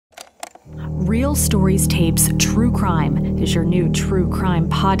Real Stories Tapes True Crime is your new true crime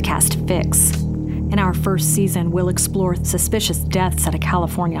podcast fix. In our first season, we'll explore suspicious deaths at a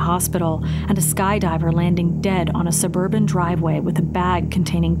California hospital and a skydiver landing dead on a suburban driveway with a bag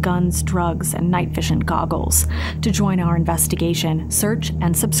containing guns, drugs, and night vision goggles. To join our investigation, search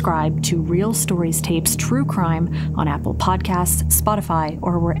and subscribe to Real Stories Tapes True Crime on Apple Podcasts, Spotify,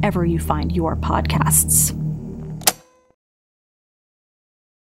 or wherever you find your podcasts.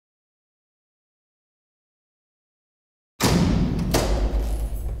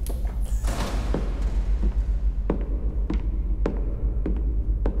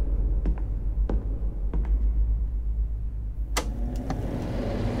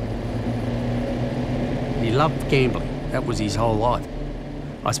 He loved gambling. That was his whole life.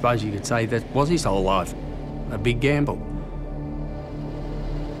 I suppose you could say that was his whole life, a big gamble.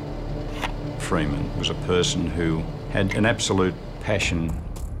 Freeman was a person who had an absolute passion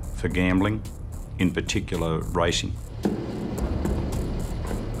for gambling, in particular racing.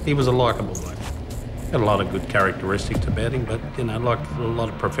 He was a likeable bloke. Had a lot of good characteristics about him, but, you know, like a lot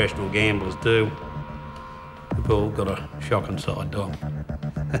of professional gamblers do, they've all got a shocking side to them.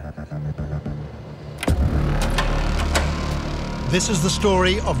 This is the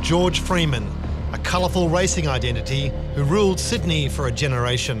story of George Freeman, a colourful racing identity who ruled Sydney for a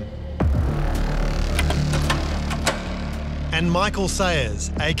generation. And Michael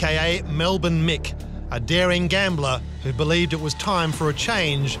Sayers, aka Melbourne Mick, a daring gambler who believed it was time for a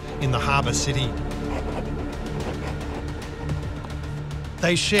change in the harbour city.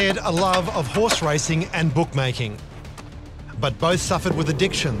 They shared a love of horse racing and bookmaking, but both suffered with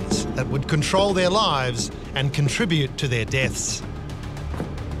addictions that would control their lives and contribute to their deaths.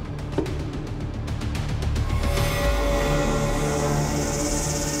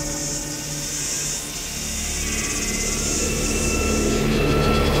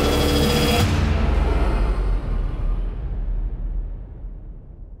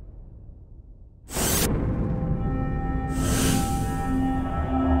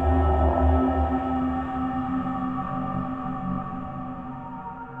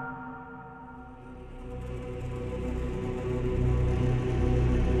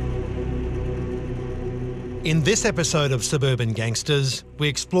 In this episode of Suburban Gangsters, we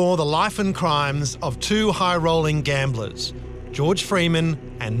explore the life and crimes of two high-rolling gamblers, George Freeman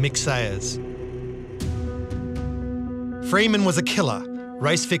and Mick Sayers. Freeman was a killer,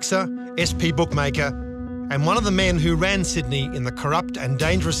 race fixer, SP bookmaker, and one of the men who ran Sydney in the corrupt and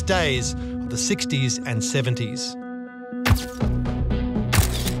dangerous days of the 60s and 70s.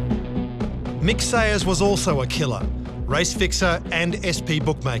 Mick Sayers was also a killer, race fixer and SP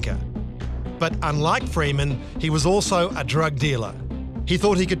bookmaker. But unlike Freeman, he was also a drug dealer. He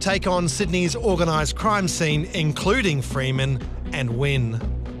thought he could take on Sydney's organised crime scene, including Freeman, and win.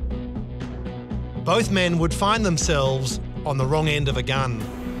 Both men would find themselves on the wrong end of a gun.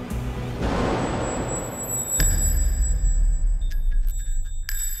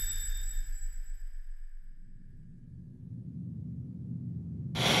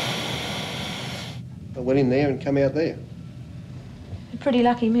 I went in there and come out there. A pretty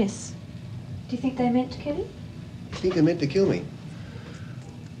lucky miss. Do you think they meant to kill you? You think they meant to kill me?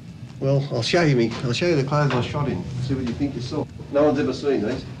 Well, I'll show you the clothes I shot in. See what you think you saw. No one's ever seen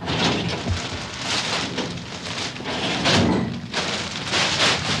these.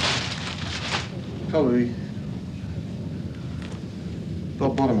 Probably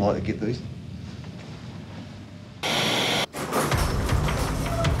top bottom like to get these.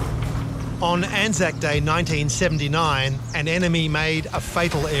 On Anzac Day 1979, an enemy made a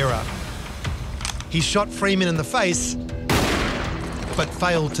fatal error. He shot Freeman in the face, but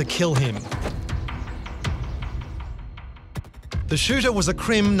failed to kill him. The shooter was a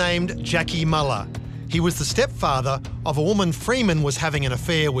crim named Jackie Muller. He was the stepfather of a woman Freeman was having an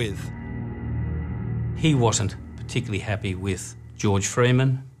affair with. He wasn't particularly happy with George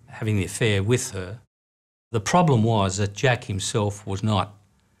Freeman having the affair with her. The problem was that Jack himself was not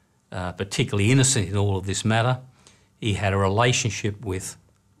particularly innocent in all of this matter. He had a relationship with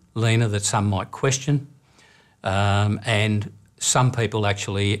Lena that some might question, and some people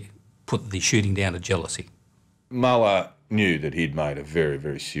actually put the shooting down to jealousy. Muller knew that he'd made a very,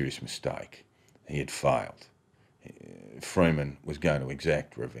 very serious mistake. He had failed. Freeman was going to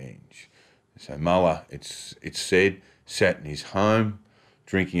exact revenge. So Muller, it's said, sat in his home,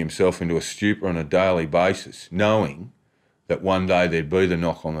 drinking himself into a stupor on a daily basis, knowing that one day there'd be the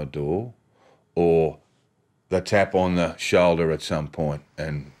knock on the door or the tap on the shoulder at some point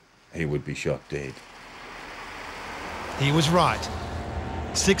and he would be shot dead. He was right.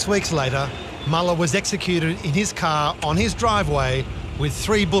 6 weeks later, Muller was executed in his car on his driveway with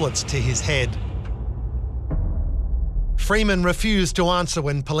 3 bullets to his head. Freeman refused to answer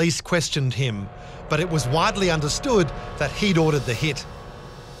when police questioned him, but it was widely understood that he'd ordered the hit.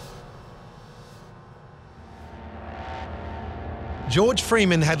 George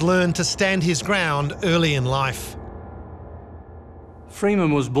Freeman had learned to stand his ground early in life.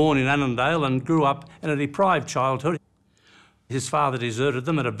 Freeman was born in Annandale and grew up in a deprived childhood. His father deserted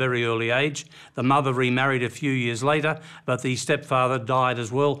them at a very early age. The mother remarried a few years later, but the stepfather died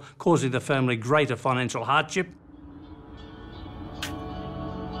as well, causing the family greater financial hardship.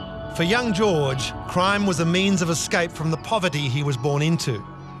 For young George, crime was a means of escape from the poverty he was born into.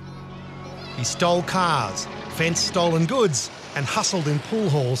 He stole cars, fenced stolen goods, and hustled in pool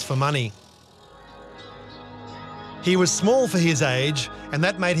halls for money. He was small for his age, and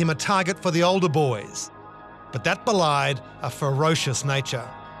that made him a target for the older boys. But that belied a ferocious nature.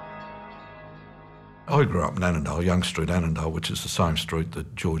 I grew up in Annandale, Young Street, Annandale, which is the same street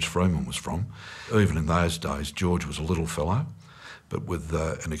that George Freeman was from. Even in those days, George was a little fellow, but with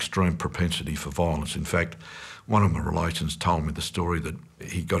an extreme propensity for violence. In fact, one of my relations told me the story that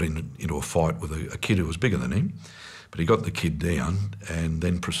he got into a fight with a kid who was bigger than him, but he got the kid down and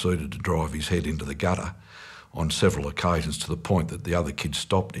then proceeded to drive his head into the gutter on several occasions, to the point that the other kids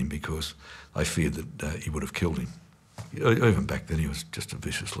stopped him because they feared that he would have killed him. Even back then, he was just a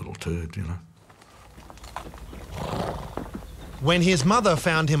vicious little turd, you know. When his mother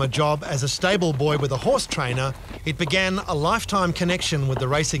found him a job as a stable boy with a horse trainer, it began a lifetime connection with the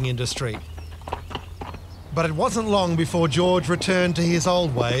racing industry. But it wasn't long before George returned to his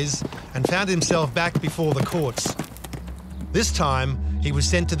old ways and found himself back before the courts. This time, he was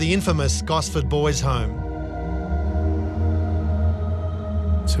sent to the infamous Gosford Boys' Home.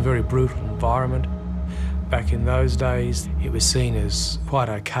 It's a very brutal environment. Back in those days, it was seen as quite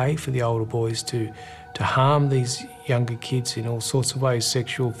okay for the older boys to harm these younger kids in all sorts of ways,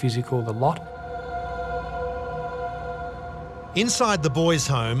 sexual, physical, the lot. Inside the boys'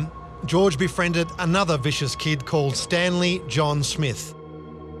 home, George befriended another vicious kid called Stanley John Smith.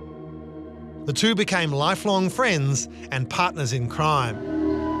 The two became lifelong friends and partners in crime.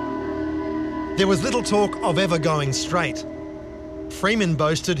 There was little talk of ever going straight. Freeman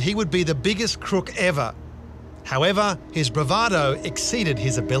boasted he would be the biggest crook ever. However, his bravado exceeded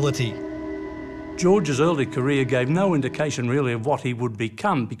his ability. George's early career gave no indication really of what he would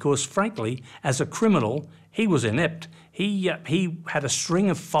become because, frankly, as a criminal, he was inept. He had a string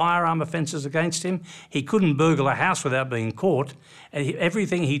of firearm offences against him. He couldn't burgle a house without being caught.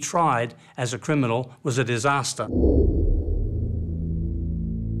 Everything he tried as a criminal was a disaster.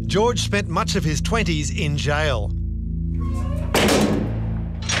 George spent much of his 20s in jail.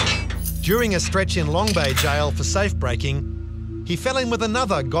 During a stretch in Long Bay Jail for safe-breaking, he fell in with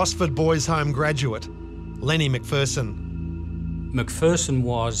another Gosford Boys' Home graduate, Lenny McPherson. McPherson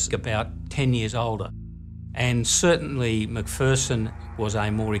was about 10 years older, and certainly McPherson was a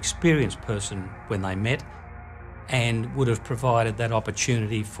more experienced person when they met and would have provided that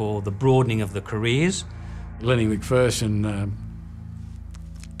opportunity for the broadening of the careers. Lenny McPherson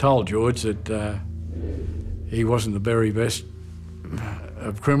told George that he wasn't the very best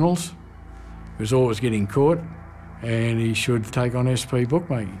of criminals. He was always getting caught, and he should take on SP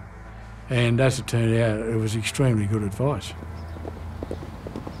bookmaking. And as it turned out, it was extremely good advice.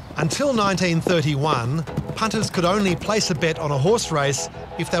 Until 1931, punters could only place a bet on a horse race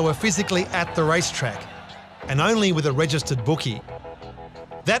if they were physically at the racetrack, and only with a registered bookie.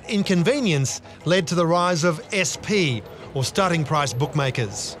 That inconvenience led to the rise of SP, or starting price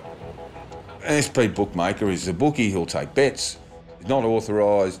bookmakers. An SP bookmaker is a bookie who'll take bets. He's not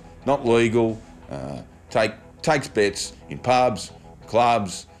authorised, not legal, takes bets in pubs,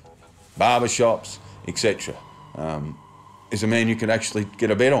 clubs, barber shops, etc. Is a man you can actually get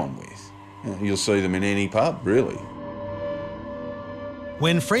a bet on with. You'll see them in any pub, really.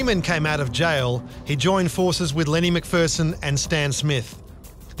 When Freeman came out of jail, he joined forces with Lenny McPherson and Stan Smith.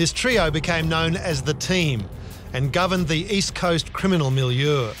 This trio became known as the Team and governed the East Coast criminal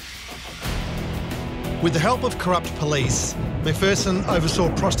milieu. With the help of corrupt police, McPherson oversaw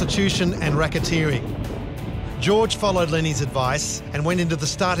prostitution and racketeering. George followed Lenny's advice and went into the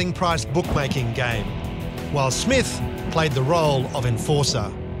starting price bookmaking game, while Smith played the role of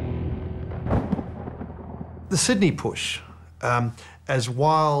enforcer. The Sydney push, as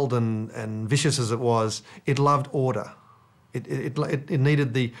wild and vicious as it was, it loved order. It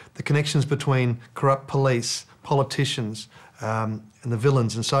needed the connections between corrupt police, politicians, and the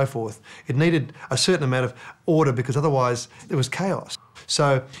villains and so forth. It needed a certain amount of order because otherwise there was chaos.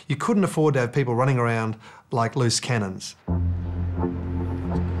 So you couldn't afford to have people running around like loose cannons.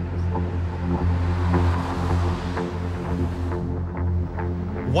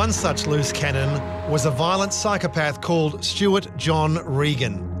 One such loose cannon was a violent psychopath called Stuart John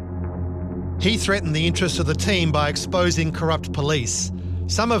Regan. He threatened the interests of the team by exposing corrupt police,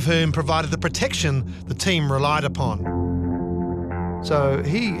 some of whom provided the protection the team relied upon. So I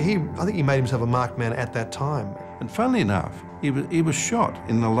think he made himself a marked man at that time. And funnily enough, he was shot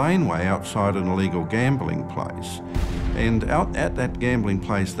in the laneway outside an illegal gambling place. And out at that gambling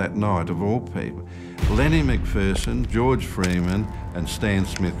place that night, of all people, Lenny McPherson, George Freeman and Stan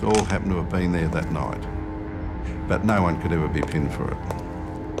Smith all happened to have been there that night. But no one could ever be pinned for it.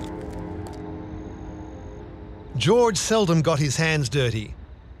 George seldom got his hands dirty,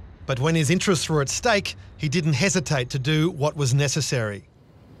 but when his interests were at stake, he didn't hesitate to do what was necessary.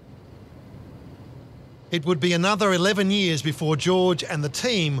 It would be another 11 years before George and the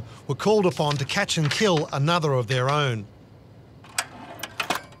team were called upon to catch and kill another of their own.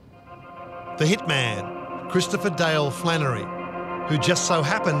 The hitman, Christopher Dale Flannery, who just so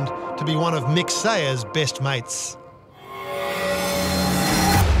happened to be one of Mick Sayers' best mates.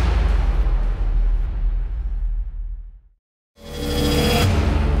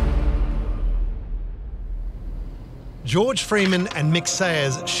 George Freeman and Mick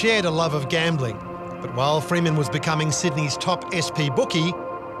Sayers shared a love of gambling, but while Freeman was becoming Sydney's top SP bookie,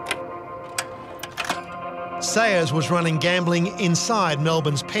 Sayers was running gambling inside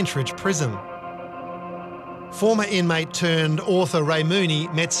Melbourne's Pentridge prison. Former inmate turned author Ray Mooney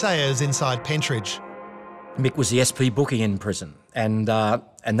met Sayers inside Pentridge. Mick was the SP bookie in prison, and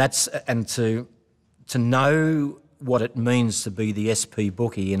to know what it means to be the SP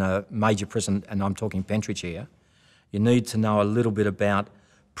bookie in a major prison, and I'm talking Pentridge here, you need to know a little bit about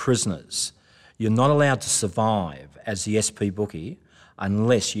prisoners. You're not allowed to survive as the SP bookie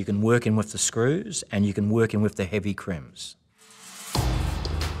unless you can work in with the screws and you can work in with the heavy crims.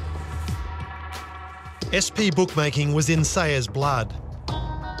 SP bookmaking was in Sayers' blood.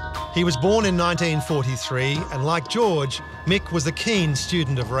 He was born in 1943 and, like George, Mick was a keen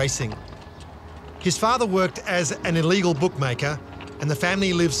student of racing. His father worked as an illegal bookmaker and the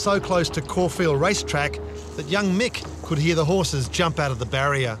family lived so close to Caulfield racetrack that young Mick could hear the horses jump out of the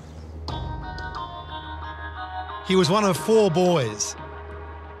barrier. He was one of 4 boys.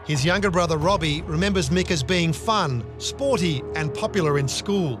 His younger brother Robbie remembers Mick as being fun, sporty and popular in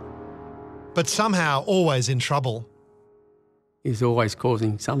school, but somehow always in trouble. He's always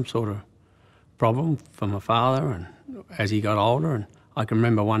causing some sort of problem for my father and as he got older. And I can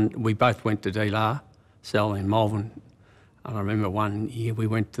remember we both went to De La Salle in Malvern. And I remember one year we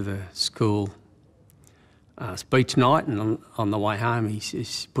went to the school speech night, and on the way home he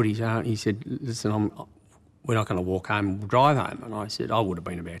put his arm, he said, listen, we're not going to walk home, we'll drive home. And I said, I would have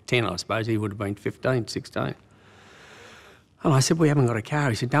been about 10, I suppose. He would have been 15, 16. And I said, we haven't got a car.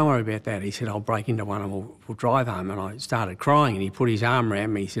 He said, don't worry about that. He said, I'll break into one and we'll drive home. And I started crying, and he put his arm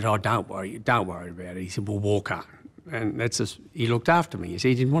around me. He said, oh, don't worry about it. He said, we'll walk home. And he looked after me. He said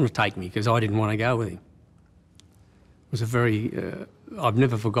he didn't want to take me because I didn't want to go with him. It was a very, I've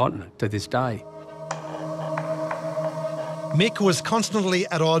never forgotten it to this day. Mick was constantly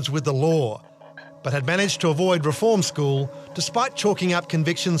at odds with the law, but had managed to avoid reform school despite chalking up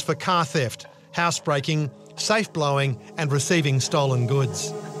convictions for car theft, housebreaking, safe blowing and receiving stolen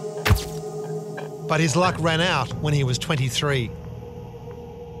goods. But his luck ran out when he was 23.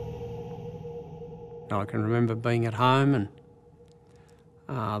 I can remember being at home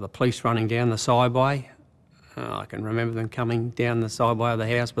and the police running down the sideway. I can remember them coming down the sideway of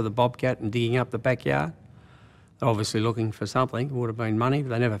the house with a bobcat and digging up the backyard. They're obviously looking for something. It would have been money, but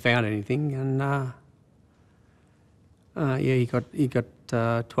they never found anything. And yeah, he got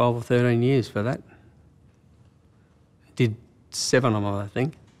 12 or 13 years for that. Did 7 of them, I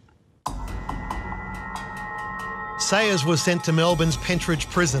think. Sayers was sent to Melbourne's Pentridge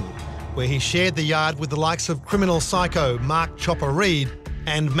prison, where he shared the yard with the likes of criminal psycho Mark Chopper Reed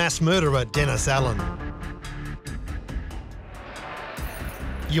and mass murderer Dennis Allen.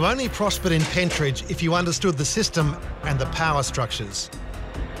 You only prospered in Pentridge if you understood the system and the power structures.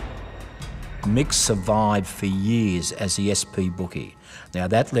 Mick survived for years as the SP bookie. Now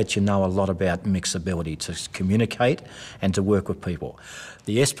that lets you know a lot about Mick's ability to communicate and to work with people.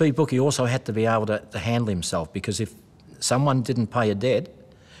 The SP bookie also had to be able to handle himself, because if someone didn't pay a debt,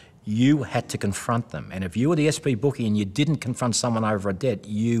 you had to confront them. And if you were the SP bookie and you didn't confront someone over a debt,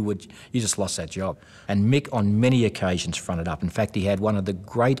 you just lost that job. And Mick on many occasions fronted up. In fact, he had one of the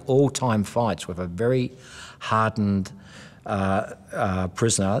great all-time fights with a very hardened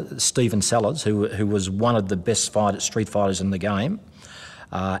prisoner, Stephen Sellers, who was one of the best street fighters in the game.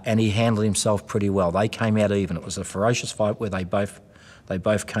 And he handled himself pretty well. They came out even. It was a ferocious fight where they both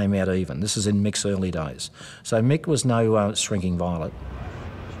came out even. This is in Mick's early days. So Mick was no shrinking violet.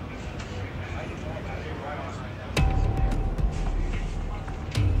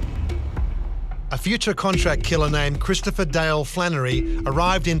 future contract killer named Christopher Dale Flannery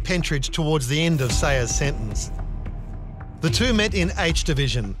arrived in Pentridge towards the end of Sayers' sentence. The two met in H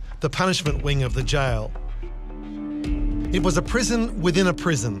Division, the punishment wing of the jail. It was a prison within a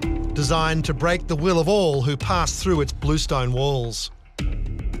prison, designed to break the will of all who passed through its bluestone walls.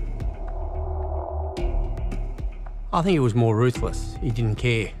 I think he was more ruthless. He didn't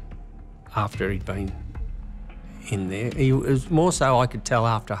care after he'd been in there. It was more so, I could tell,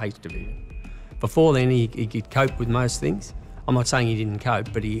 after H Division. Before then, he could cope with most things. I'm not saying he didn't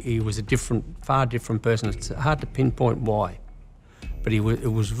cope, but he was a far different person. It's hard to pinpoint why, but it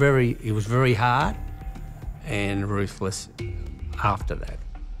was very hard and ruthless after that.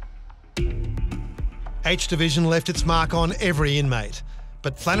 H Division left its mark on every inmate,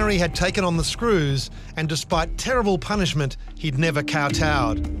 but Flannery had taken on the screws, and despite terrible punishment, he'd never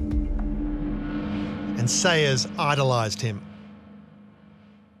kowtowed. And Sayers idolised him.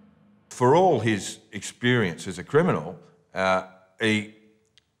 For all his experience as a criminal, he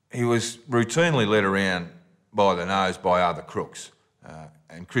was routinely led around by the nose by other crooks,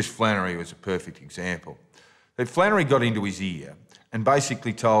 and Chris Flannery was a perfect example. That Flannery got into his ear and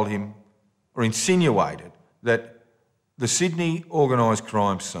basically told him, or insinuated, that the Sydney organised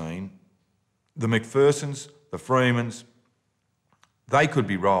crime scene, the McPhersons, the Freemans, they could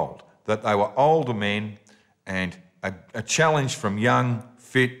be rolled, that they were older men, and a challenge from young,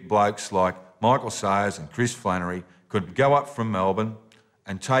 fit blokes like Michael Sayers and Chris Flannery could go up from Melbourne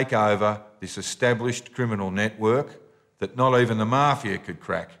and take over this established criminal network that not even the mafia could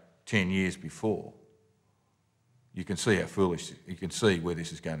crack 10 years before. You can see how foolish, you can see where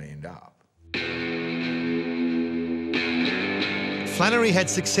this is going to end up. Flannery had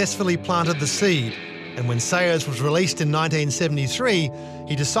successfully planted the seed, and when Sayers was released in 1973,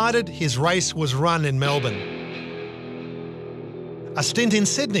 he decided his race was run in Melbourne. A stint in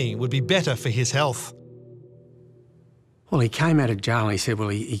Sydney would be better for his health. Well, he came out of jail and he said, well,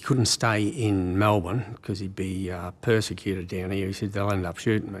 he couldn't stay in Melbourne because he'd be persecuted down here. He said, they'll end up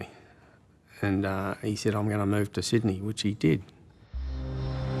shooting me. And he said, I'm going to move to Sydney, which he did.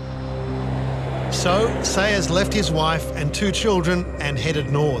 So Sayers left his wife and 2 children and headed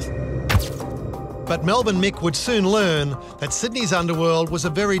north. But Melbourne Mick would soon learn that Sydney's underworld was a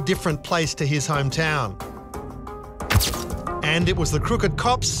very different place to his hometown. And it was the crooked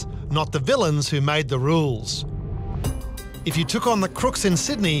cops, not the villains, who made the rules. If you took on the crooks in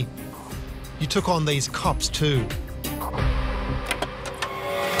Sydney, you took on these cops too.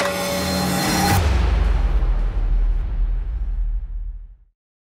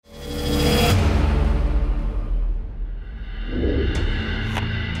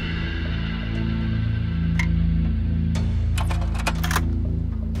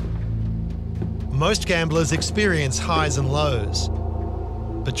 Most gamblers experience highs and lows,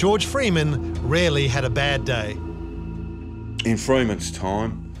 but George Freeman rarely had a bad day. In Freeman's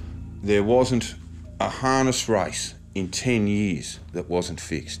time, there wasn't a harness race in 10 years that wasn't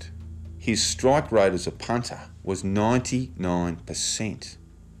fixed. His strike rate as a punter was 99%.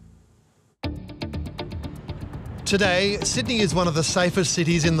 Today, Sydney is one of the safest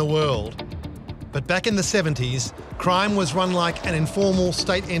cities in the world. But back in the 70s, crime was run like an informal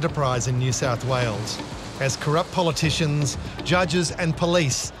state enterprise in New South Wales, as corrupt politicians, judges and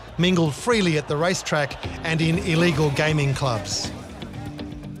police mingled freely at the racetrack and in illegal gaming clubs.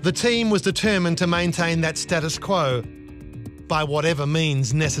 The team was determined to maintain that status quo by whatever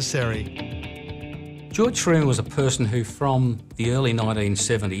means necessary. George Freeman was a person who, from the early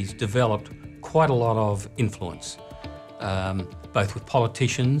 1970s, developed quite a lot of influence, both with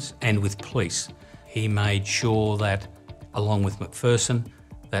politicians and with police. He made sure that, along with McPherson,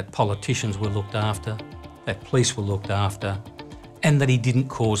 that politicians were looked after, that police were looked after, and that he didn't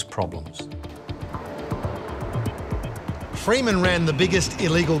cause problems. Freeman ran the biggest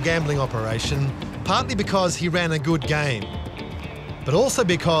illegal gambling operation, partly because he ran a good game, but also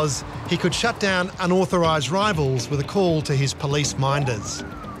because he could shut down unauthorised rivals with a call to his police minders.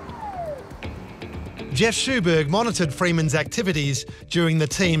 Jeff Schuberg monitored Freeman's activities during the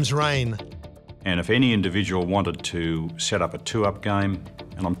team's reign. And if any individual wanted to set up a two-up game,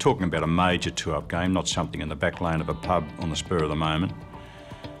 and I'm talking about a major two-up game, not something in the back lane of a pub on the spur of the moment,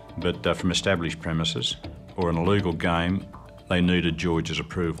 but from established premises, or an illegal game, they needed George's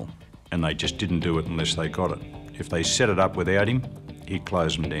approval, and they just didn't do it unless they got it. If they set it up without him, he'd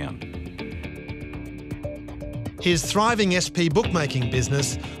close them down. His thriving SP bookmaking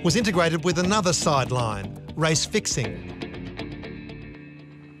business was integrated with another sideline, race fixing.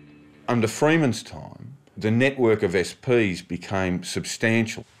 Under Freeman's time, the network of SPs became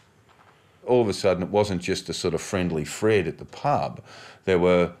substantial. all of a sudden it wasn't just a sort of friendly Fred at the pub. There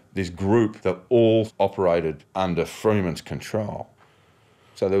were this group that all operated under Freeman's control.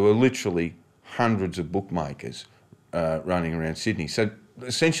 So there were literally hundreds of bookmakers running around Sydney. So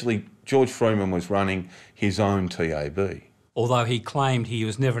essentially George Freeman was running his own TAB. Although he claimed he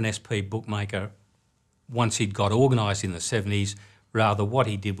was never an SP bookmaker once he'd got organised in the 70s, rather what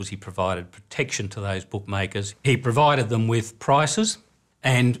he did was he provided protection to those bookmakers. He provided them with prices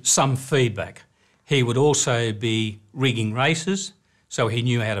and some feedback. He would also be rigging races, so he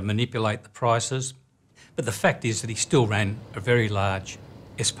knew how to manipulate the prices. But the fact is that he still ran a very large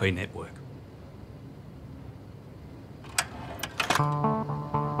SP network.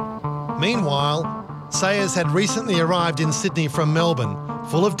 Meanwhile, Sayers had recently arrived in Sydney from Melbourne,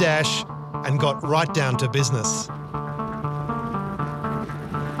 full of dash, and got right down to business.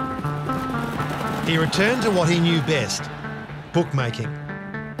 He returned to what he knew best, bookmaking.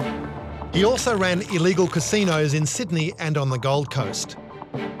 He also ran illegal casinos in Sydney and on the Gold Coast.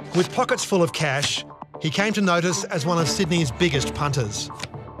 With pockets full of cash, he came to notice as one of Sydney's biggest punters.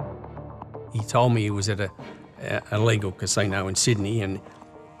 He told me he was at a legal casino in Sydney and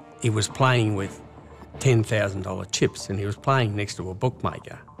he was playing with $10,000 chips and he was playing next to a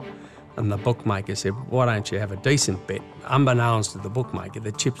bookmaker. And the bookmaker said, why don't you have a decent bet? Unbeknownst to the bookmaker,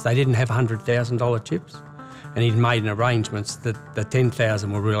 the chips, they didn't have $100,000 chips. And he'd made an arrangements that the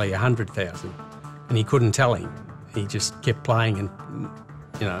 10,000 were really 100,000. And he couldn't tell him. He just kept playing and,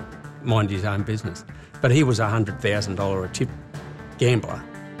 you know, mind his own business. But he was a $100,000 a chip gambler.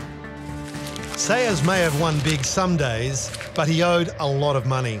 Sayers may have won big some days, but he owed a lot of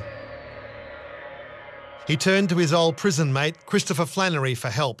money. He turned to his old prison mate, Christopher Flannery, for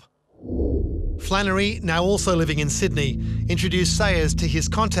help. Flannery, now also living in Sydney, introduced Sayers to his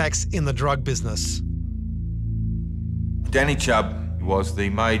contacts in the drug business. Danny Chubb was the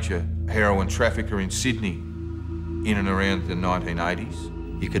major heroin trafficker in Sydney in and around the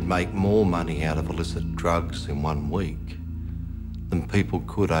 1980s. You could make more money out of illicit drugs in 1 week than people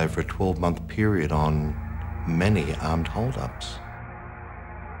could over a 12-month period on many armed hold-ups.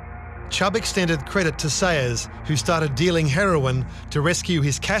 Chubb extended credit to Sayers, who started dealing heroin to rescue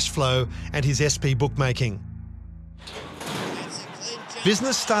his cash flow and his SP bookmaking.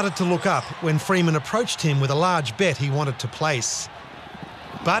 Business started to look up when Freeman approached him with a large bet he wanted to place.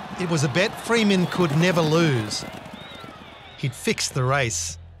 But it was a bet Freeman could never lose. He'd fixed the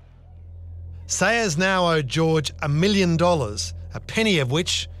race. Sayers now owed George $1 million, a penny of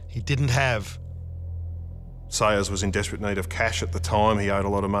which he didn't have. Sayers was in desperate need of cash at the time. He owed a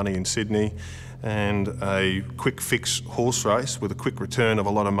lot of money in Sydney, and a quick fix horse race with a quick return of a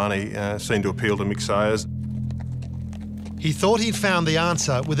lot of money seemed to appeal to Mick Sayers. He thought he'd found the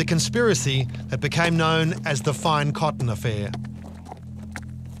answer with a conspiracy that became known as the Fine Cotton Affair.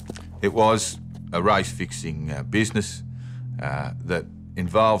 It was a race-fixing business that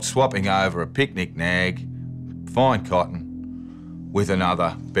involved swapping over a picnic nag, Fine Cotton, with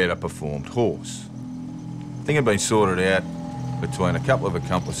another better-performed horse. The thing had been sorted out between a couple of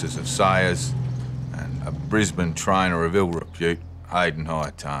accomplices of Sayers and a Brisbane trainer of ill repute, Hayden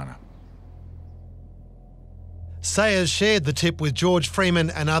Hayatana. Sayers shared the tip with George Freeman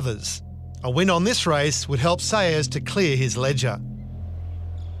and others. A win on this race would help Sayers to clear his ledger.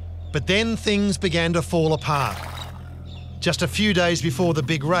 But then things began to fall apart. Just a few days before the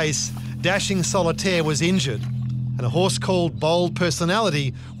big race, Dashing Solitaire was injured and a horse called Bold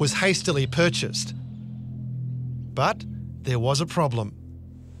Personality was hastily purchased. But there was a problem.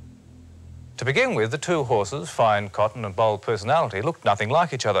 To begin with, the two horses, Fine Cotton and Bold Personality, looked nothing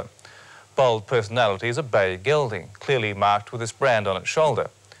like each other. Bold Personality is a bay gelding, clearly marked with its brand on its shoulder.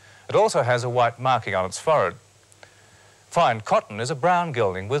 It also has a white marking on its forehead. Fine Cotton is a brown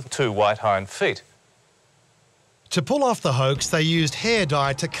gelding with 2 white hind feet. To pull off the hoax, they used hair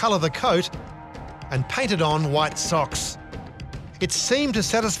dye to colour the coat and painted on white socks. It seemed to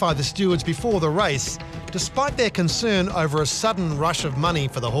satisfy the stewards before the race, despite their concern over a sudden rush of money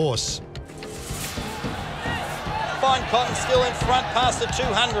for the horse. Fine Cotton still in front past the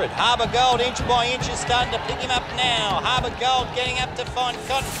 200. Harbour Gold inch by inch is starting to pick him up now. Harbour Gold getting up to Fine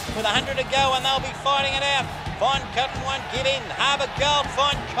Cotton with 100 to go and they'll be fighting it out. Fine Cotton won't give in. Harbour Gold,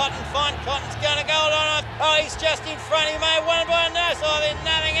 Fine Cotton's going to go on. Oh, he's just in front. He may have won by a nose. Oh, there's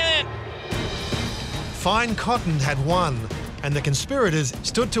nothing in it. Fine Cotton had won, and the conspirators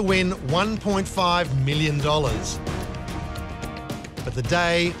stood to win $1.5 million. But the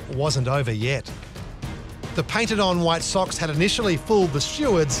day wasn't over yet. The painted-on white socks had initially fooled the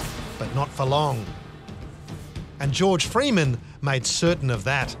stewards, but not for long. And George Freeman made certain of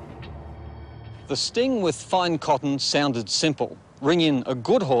that. The sting with Fine Cotton sounded simple. ring in a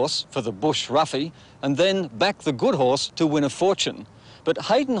good horse for the bush roughie and then back the good horse to win a fortune. But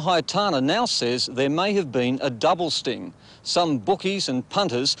Hayden Haitana now says there may have been a double sting. Some bookies and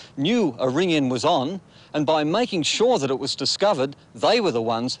punters knew a ring-in was on, and by making sure that it was discovered, they were the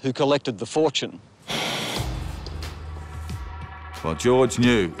ones who collected the fortune. Well, George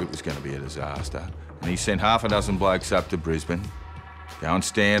knew it was going to be a disaster, and he sent half a dozen blokes up to Brisbane, go and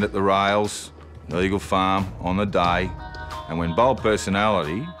stand at the rails, Eagle Farm, on the day, and when Bold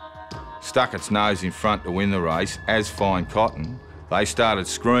Personality stuck its nose in front to win the race, as Fine Cotton, they started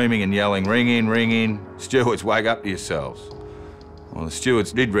screaming and yelling, ring in, stewards, wake up to yourselves. Well, the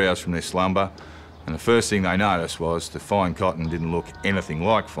stewards did rouse from their slumber, and the first thing they noticed was that Fine Cotton didn't look anything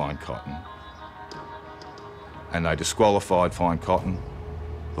like Fine Cotton. And they disqualified Fine Cotton.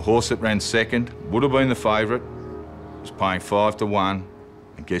 The horse that ran second would have been the favourite, was paying 5 to 1,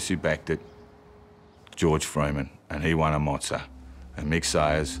 and guess who backed it? George Freeman, and he won a mozza. And Mick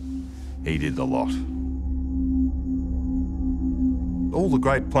Sayers, he did the lot. All the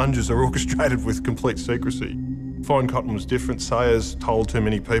great plunges are orchestrated with complete secrecy. Fine Cotton was different. Sayers told too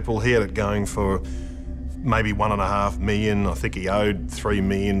many people. He had it going for maybe $1.5 million. I think he owed $3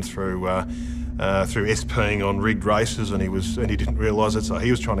 million through SPing on rigged races, and he didn't realise it. So he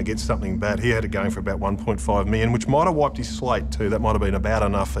was trying to get something bad. He had it going for about $1.5 million, which might have wiped his slate too. That might have been about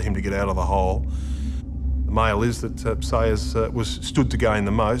enough for him to get out of the hole. The mail is that Sayers stood to gain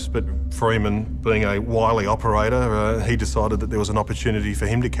the most, but Freeman, being a wily operator, he decided that there was an opportunity for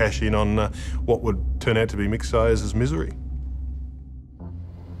him to cash in on what would turn out to be Mick Sayers' misery.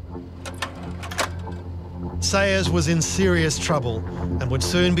 Sayers was in serious trouble and would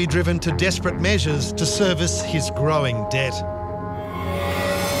soon be driven to desperate measures to service his growing debt.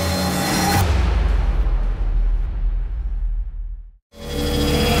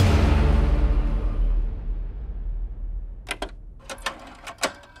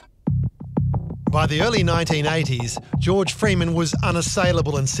 By the early 1980s, George Freeman was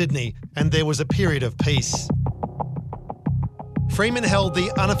unassailable in Sydney, and there was a period of peace. Freeman held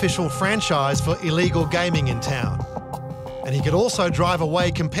the unofficial franchise for illegal gaming in town, and he could also drive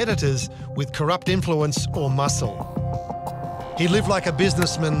away competitors with corrupt influence or muscle. He lived like a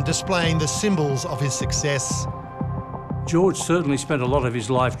businessman, displaying the symbols of his success. George certainly spent a lot of his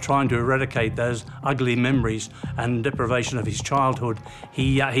life trying to eradicate those ugly memories and deprivation of his childhood.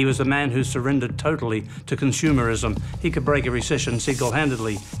 He was a man who surrendered totally to consumerism. He could break a recession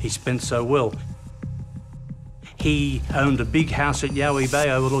single-handedly. He spent so well. He owned a big house at Yowie Bay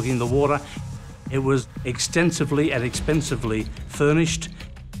overlooking the water. It was extensively and expensively furnished.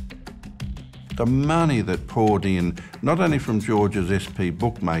 The money that poured in, not only from George's SP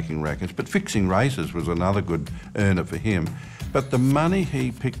bookmaking rackets, but fixing races was another good earner for him. But the money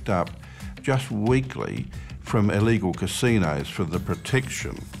he picked up just weekly from illegal casinos for the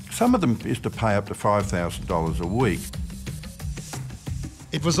protection, some of them used to pay up to $5,000 a week.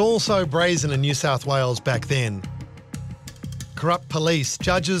 It was all so brazen in New South Wales back then. Corrupt police,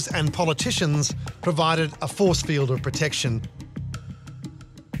 judges and politicians provided a force field of protection.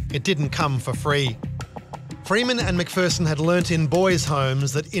 It didn't come for free. Freeman and McPherson had learnt in boys'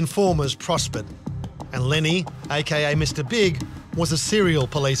 homes that informers prospered, and Lenny, aka Mr. Big, was a serial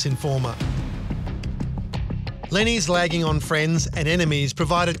police informer. Lenny's lagging on friends and enemies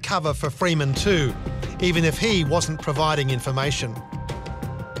provided cover for Freeman too, even if he wasn't providing information.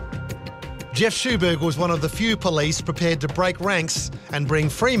 Jeff Schuberg was one of the few police prepared to break ranks and bring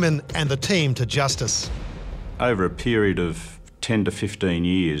Freeman and the team to justice. Over a period of 10 to 15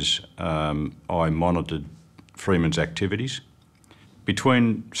 years, I monitored Freeman's activities.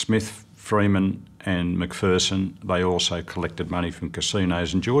 Between Smith, Freeman and McPherson, they also collected money from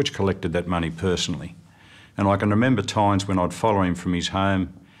casinos, and George collected that money personally. And I can remember times when I'd follow him from his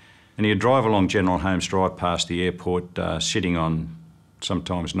home, and he'd drive along General Holmes Drive past the airport, sitting on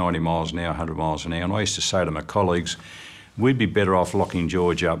sometimes 90 miles an hour, 100 miles an hour, and I used to say to my colleagues, we'd be better off locking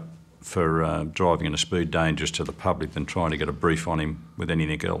George up for driving in a speed dangerous to the public than trying to get a brief on him with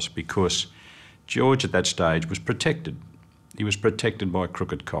anything else, because George at that stage was protected. He was protected by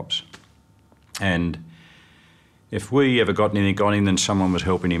crooked cops. And if we ever got anything on him, then someone was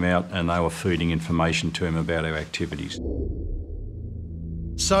helping him out and they were feeding information to him about our activities.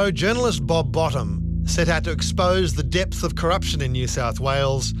 So journalist Bob Bottom set out to expose the depth of corruption in New South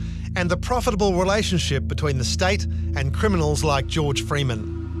Wales and the profitable relationship between the state and criminals like George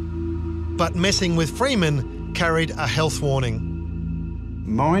Freeman. But messing with Freeman carried a health warning.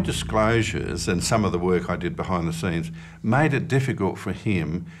 My disclosures and some of the work I did behind the scenes made it difficult for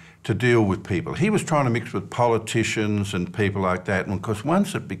him to deal with people. He was trying to mix with politicians and people like that, and of course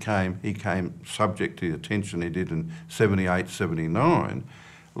once he came subject to the attention he did in 78, 79,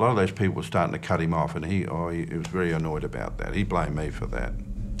 a lot of those people were starting to cut him off, and he was very annoyed about that. He blamed me for that.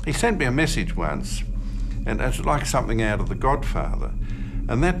 He sent me a message once, and it's like something out of The Godfather,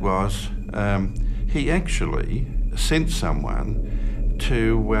 and that was he actually sent someone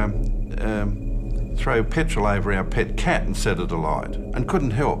to throw petrol over our pet cat and set it alight, and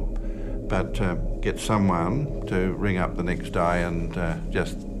couldn't help but get someone to ring up the next day and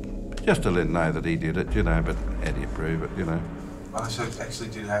just to let him know that he did it, you know, but how do you prove it, you know? Oh, so it actually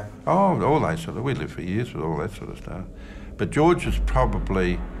did happen? Oh, all that sort of, we lived for years with all that sort of stuff. But George was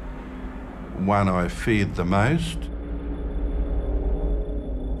probably one I feared the most.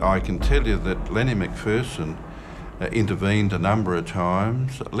 I can tell you that Lenny McPherson intervened a number of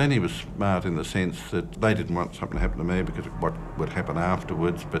times. Lenny was smart in the sense that they didn't want something to happen to me because of what would happen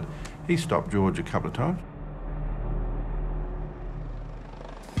afterwards, but he stopped George a couple of times.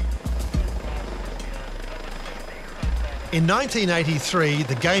 In 1983,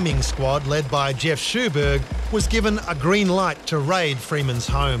 the gaming squad, led by Jeff Schuberg, was given a green light to raid Freeman's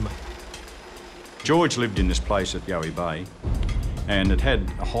home. George lived in this place at Yowie Bay, and it had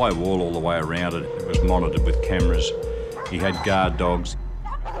a high wall all the way around it. It was monitored with cameras. He had guard dogs.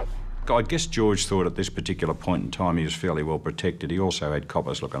 I guess George thought at this particular point in time he was fairly well protected. He also had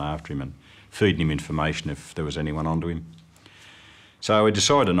coppers looking after him and feeding him information if there was anyone onto him. So we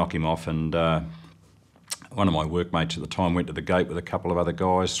decided to knock him off, and one of my workmates at the time went to the gate with a couple of other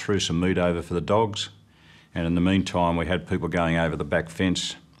guys, threw some meat over for the dogs, and in the meantime we had people going over the back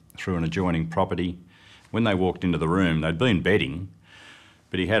fence through an adjoining property. When they walked into the room, they'd been bedding,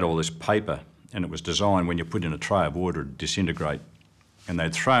 but he had all this paper, and it was designed when you put in a tray of water it'd disintegrate. And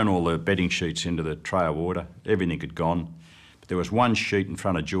they'd thrown all the bedding sheets into the tray of water, everything had gone. But there was one sheet in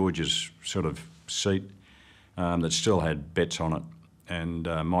front of George's sort of seat that still had bets on it. And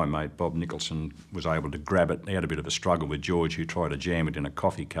my mate, Bob Nicholson, was able to grab it. He had a bit of a struggle with George, who tried to jam it in a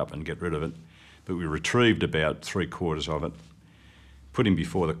coffee cup and get rid of it. But we retrieved about 3/4 of it, put him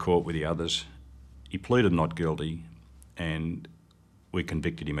before the court with the others. He pleaded not guilty, and we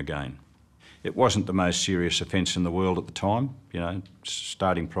convicted him again. It wasn't the most serious offence in the world at the time, you know,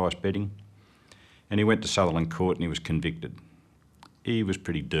 starting price betting. And he went to Sutherland Court and he was convicted. He was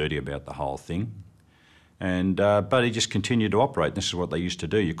pretty dirty about the whole thing. And, but he just continued to operate. This is what they used to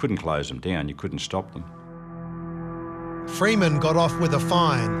do. You couldn't close them down, you couldn't stop them. Freeman got off with a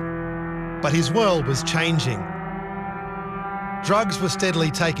fine, but his world was changing. Drugs were steadily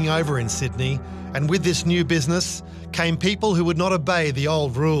taking over in Sydney, and with this new business came people who would not obey the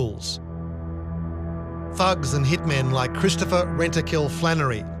old rules. Thugs and hitmen like Christopher Rent-A-Kill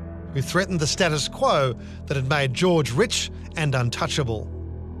Flannery, who threatened the status quo that had made George rich and untouchable.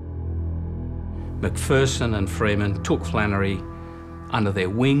 McPherson and Freeman took Flannery under their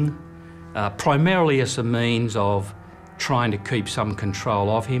wing, primarily as a means of trying to keep some control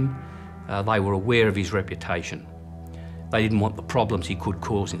of him. They were aware of his reputation. They didn't want the problems he could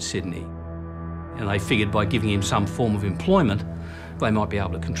cause in Sydney. And they figured by giving him some form of employment, they might be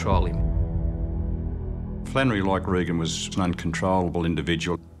able to control him. Flannery, like Regan, was an uncontrollable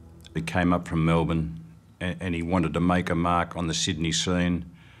individual. He came up from Melbourne and he wanted to make a mark on the Sydney scene.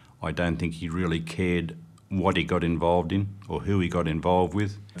 I don't think he really cared what he got involved in or who he got involved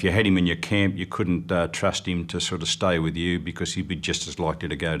with. If you had him in your camp, you couldn't trust him to sort of stay with you because he'd be just as likely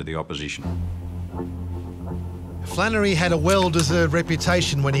to go to the opposition. Flannery had a well-deserved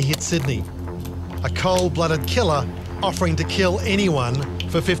reputation when he hit Sydney. A cold-blooded killer offering to kill anyone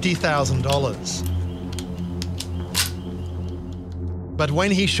for $50,000. But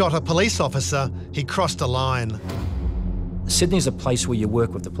when he shot a police officer, he crossed a line. Sydney's a place where you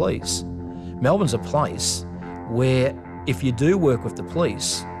work with the police. Melbourne's a place where if you do work with the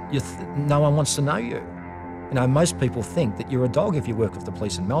police, no one wants to know you. You know, most people think that you're a dog if you work with the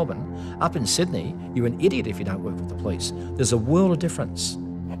police in Melbourne. Up in Sydney, you're an idiot if you don't work with the police. There's a world of difference.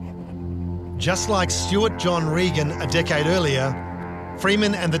 Just like Stuart John Regan a decade earlier,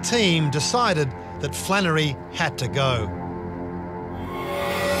 Freeman and the team decided that Flannery had to go.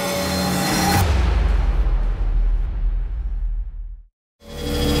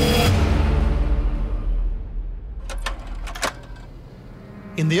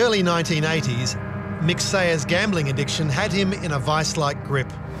 In the early 1980s, Mick Sayers' gambling addiction had him in a vice-like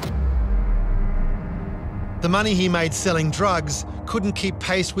grip. The money he made selling drugs couldn't keep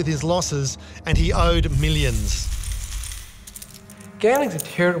pace with his losses, and he owed millions. Gambling's a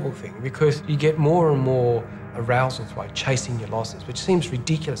terrible thing because you get more and more arousal by chasing your losses, which seems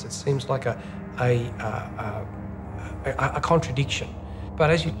ridiculous. It seems like a contradiction. But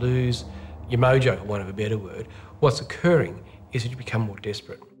as you lose your mojo, for want of a better word, what's occurring is that you become more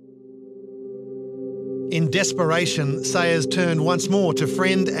desperate. In desperation, Sayers turned once more to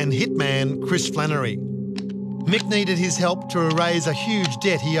friend and hitman Chris Flannery. Mick needed his help to erase a huge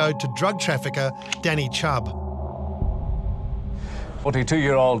debt he owed to drug trafficker Danny Chubb.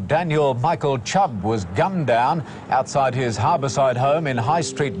 42-year-old Daniel Michael Chubb was gunned down outside his harbourside home in High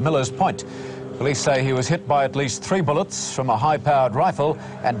Street, Millers Point. Police say he was hit by at least 3 bullets from a high-powered rifle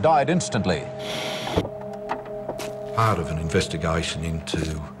and died instantly. Part of an investigation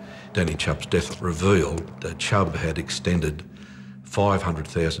into Danny Chubb's death revealed that Chubb had extended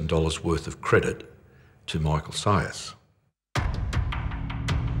 $500,000 worth of credit to Michael Sayers.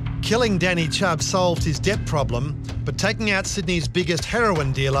 Killing Danny Chubb solved his debt problem, but taking out Sydney's biggest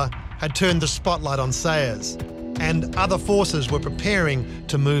heroin dealer had turned the spotlight on Sayers, and other forces were preparing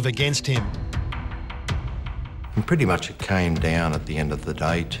to move against him. And pretty much it came down at the end of the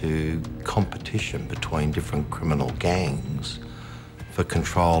day to competition between different criminal gangs for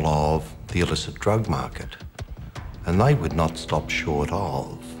control of the illicit drug market. And they would not stop short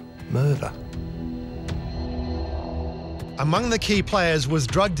of murder. Among the key players was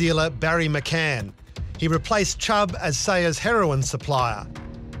drug dealer Barry McCann. He replaced Chubb as Sayers' heroin supplier.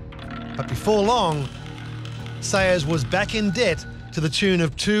 But before long, Sayers was back in debt to the tune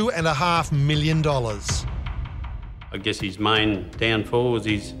of $2.5 million. I guess his main downfall was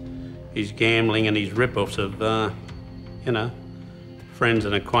his gambling and his rip-offs of, you know, friends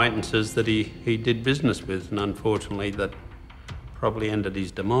and acquaintances that he did business with, and unfortunately that probably ended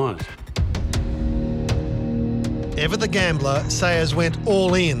his demise. Ever the gambler, Sayers went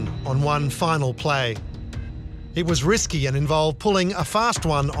all in on one final play. It was risky and involved pulling a fast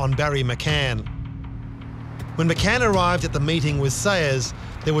one on Barry McCann. When McCann arrived at the meeting with Sayers,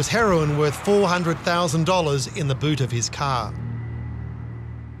 there was heroin worth $400,000 in the boot of his car.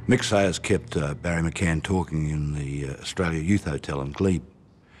 Mick Sayers kept Barry McCann talking in the Australia Youth Hotel in Glebe.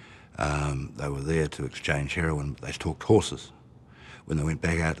 They were there to exchange heroin, but they talked horses. When they went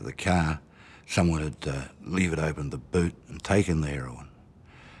back out to the car, someone had levered open the boot and taken the heroin.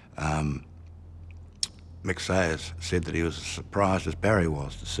 Mick Sayers said that he was as surprised as Barry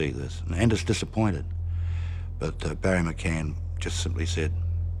was to see this, and as disappointed. But Barry McCann just simply said,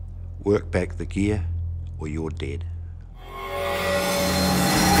 "Work back the gear or you're dead."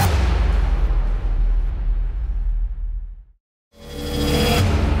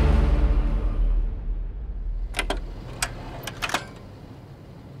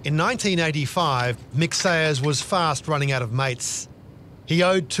 In 1985, Mick Sayers was fast running out of mates. He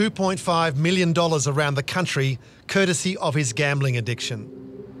owed $2.5 million around the country, courtesy of his gambling addiction.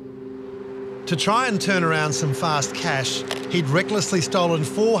 To try and turn around some fast cash, he'd recklessly stolen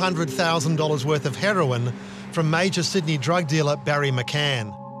 $400,000 worth of heroin from major Sydney drug dealer Barry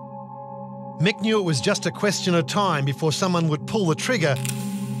McCann. Mick knew it was just a question of time before someone would pull the trigger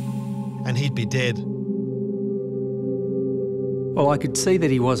and he'd be dead. Well, I could see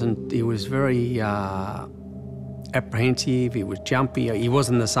that he was very apprehensive, he was jumpy, he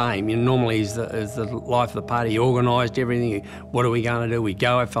wasn't the same. You know, normally he's the life of the party, he organised everything. What are we going to do? We'd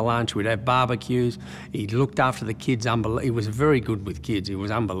go out for lunch, we'd have barbecues. He looked after the kids, he was very good with kids. It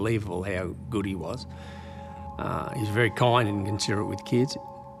was unbelievable how good he was. He was very kind and considerate with kids.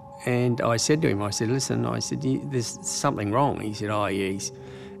 And I said to him, I said, listen, there's something wrong. He said, oh, yeah.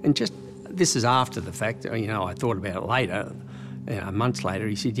 And just, this is after the fact, you know, I thought about it later, months later.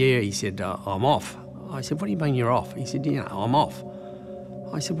 He said, yeah, he said, I'm off. I said, what do you mean you're off? He said, you know, I'm off.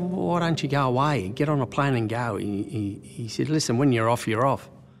 I said, well, why don't you go away and get on a plane and go? He said, listen, when you're off, you're off.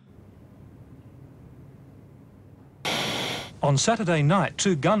 On Saturday night,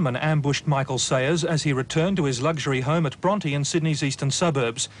 2 gunmen ambushed Michael Sayers as he returned to his luxury home at Bronte in Sydney's eastern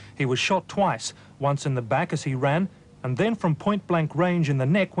suburbs. He was shot twice, once in the back as he ran, and then from point-blank range in the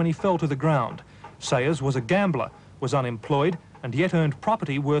neck when he fell to the ground. Sayers was a gambler, was unemployed, and yet earned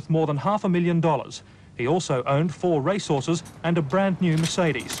property worth more than $500,000. He also owned 4 racehorses and a brand new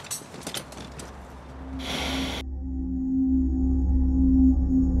Mercedes.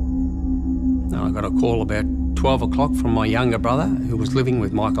 I got a call about 12 o'clock from my younger brother, who was living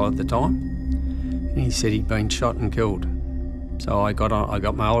with Michael at the time. And he said he'd been shot and killed. So I got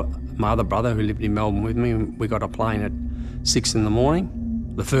my other brother, who lived in Melbourne with me, and we got a plane at 6 in the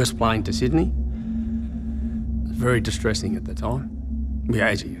morning, the first plane to Sydney. It was very distressing at the time. Yeah,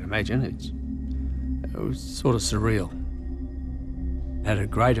 as you can imagine, it was sort of surreal. It had a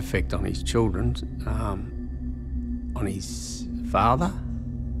great effect on his children, on his father.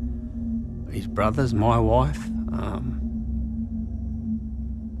 his brothers, my wife.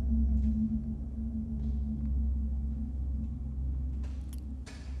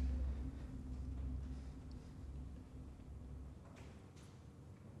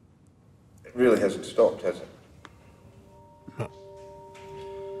 It really hasn't stopped, has it? No.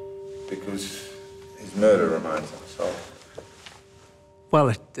 Because his murder remains unsolved. Well,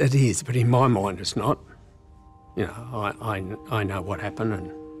 it is, but in my mind it's not. You know, I know what happened, and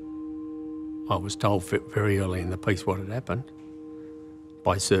I was told very early in the piece what had happened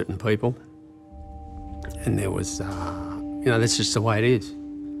by certain people. And there was, you know, that's just the way it is.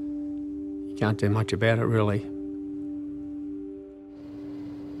 You can't do much about it, really.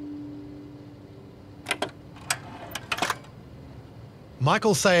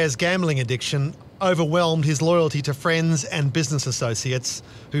 Michael Sayers' gambling addiction overwhelmed his loyalty to friends and business associates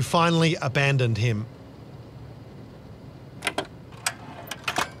who finally abandoned him.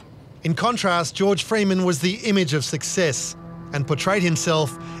 In contrast, George Freeman was the image of success and portrayed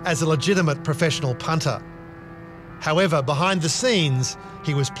himself as a legitimate professional punter. However, behind the scenes,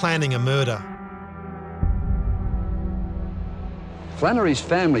 he was planning a murder. Flannery's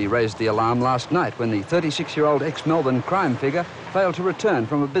family raised the alarm last night when the 36-year-old ex-Melbourne crime figure failed to return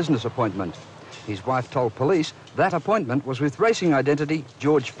from a business appointment. His wife told police that appointment was with racing identity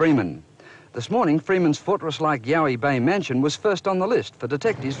George Freeman. This morning, Freeman's fortress-like Yowie Bay mansion was first on the list for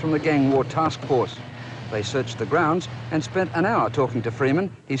detectives from the Gang War Task Force. They searched the grounds and spent an hour talking to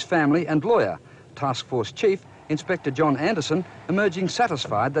Freeman, his family and lawyer. Task Force Chief, Inspector John Anderson, emerging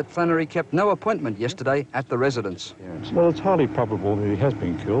satisfied that Flannery kept no appointment yesterday at the residence. Well, it's highly probable that he has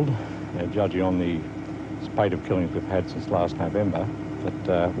been killed, judging on the spate of killings we've had since last November,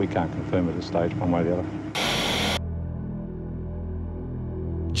 but we can't confirm at this stage one way or the other.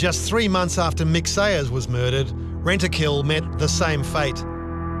 Just 3 months after Mick Sayers was murdered, Rentokil met the same fate.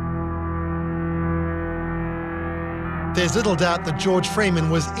 There's little doubt that George Freeman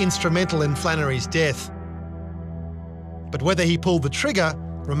was instrumental in Flannery's death. But whether he pulled the trigger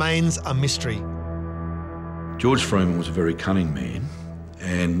remains a mystery. George Freeman was a very cunning man,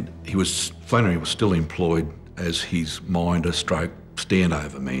 and Flannery was still employed as his minder stroke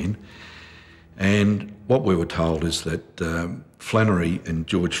standover man. And what we were told is that Flannery and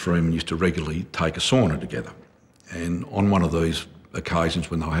George Freeman used to regularly take a sauna together. And on one of these occasions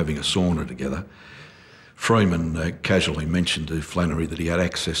when they were having a sauna together, Freeman casually mentioned to Flannery that he had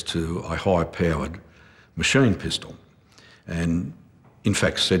access to a high-powered machine pistol. And in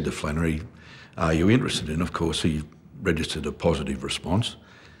fact said to Flannery, "Are you interested in?" Of course, he registered a positive response.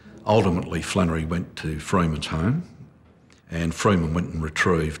 Ultimately, Flannery went to Freeman's home, and Freeman went and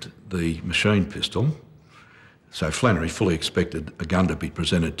retrieved the machine pistol. So Flannery fully expected a gun to be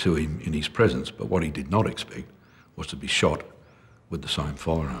presented to him in his presence, but what he did not expect was to be shot with the same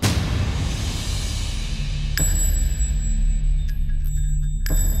firearm.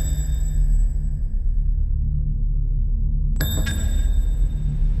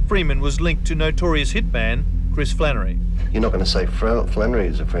 Freeman was linked to notorious hitman Chris Flannery. You're not going to say Flannery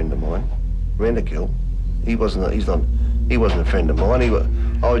is a friend of mine. Rentokil, he wasn't a friend of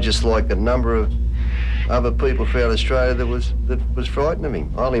mine. I was just like a number of other people throughout Australia that was frightened of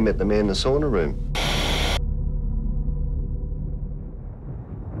him. I only met the man in the sauna room.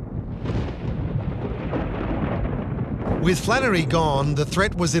 With Flannery gone, the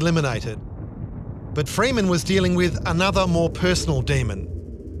threat was eliminated. But Freeman was dealing with another, more personal demon.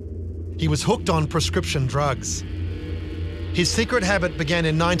 He was hooked on prescription drugs. His secret habit began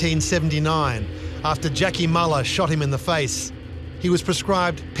in 1979 after Jackie Muller shot him in the face. He was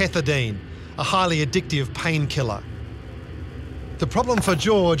prescribed pethidine, a highly addictive painkiller. The problem for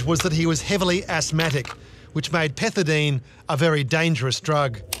George was that he was heavily asthmatic, which made pethidine a very dangerous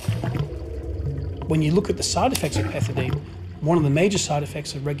drug. When you look at the side effects of pethidine, one of the major side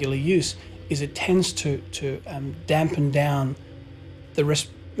effects of regular use is it tends to dampen down the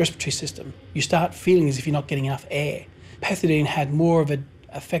respiratory system. You start feeling as if you're not getting enough air. Pethidine had more of an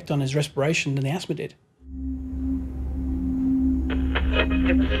effect on his respiration than the asthma did.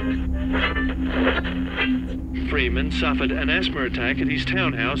 Freeman suffered an asthma attack at his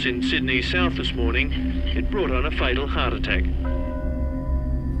townhouse in Sydney South this morning. It brought on a fatal heart attack.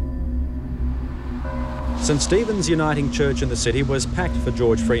 St Stephen's Uniting Church in the city was packed for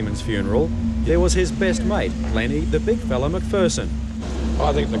George Freeman's funeral. There was his best mate, Lenny, the big fella McPherson.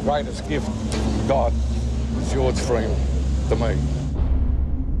 I think the greatest gift God is George Freeman to me.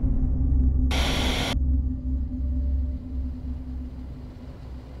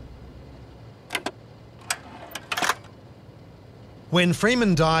 When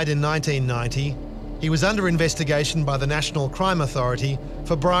Freeman died in 1990, He was under investigation by the National Crime Authority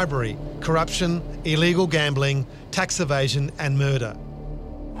for bribery, corruption, illegal gambling, tax evasion and murder.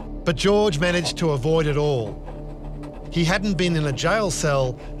 But George managed to avoid it all. He hadn't been in a jail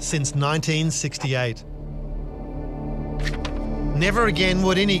cell since 1968. Never again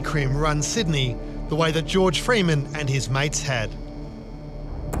would any crim run Sydney the way that George Freeman and his mates had.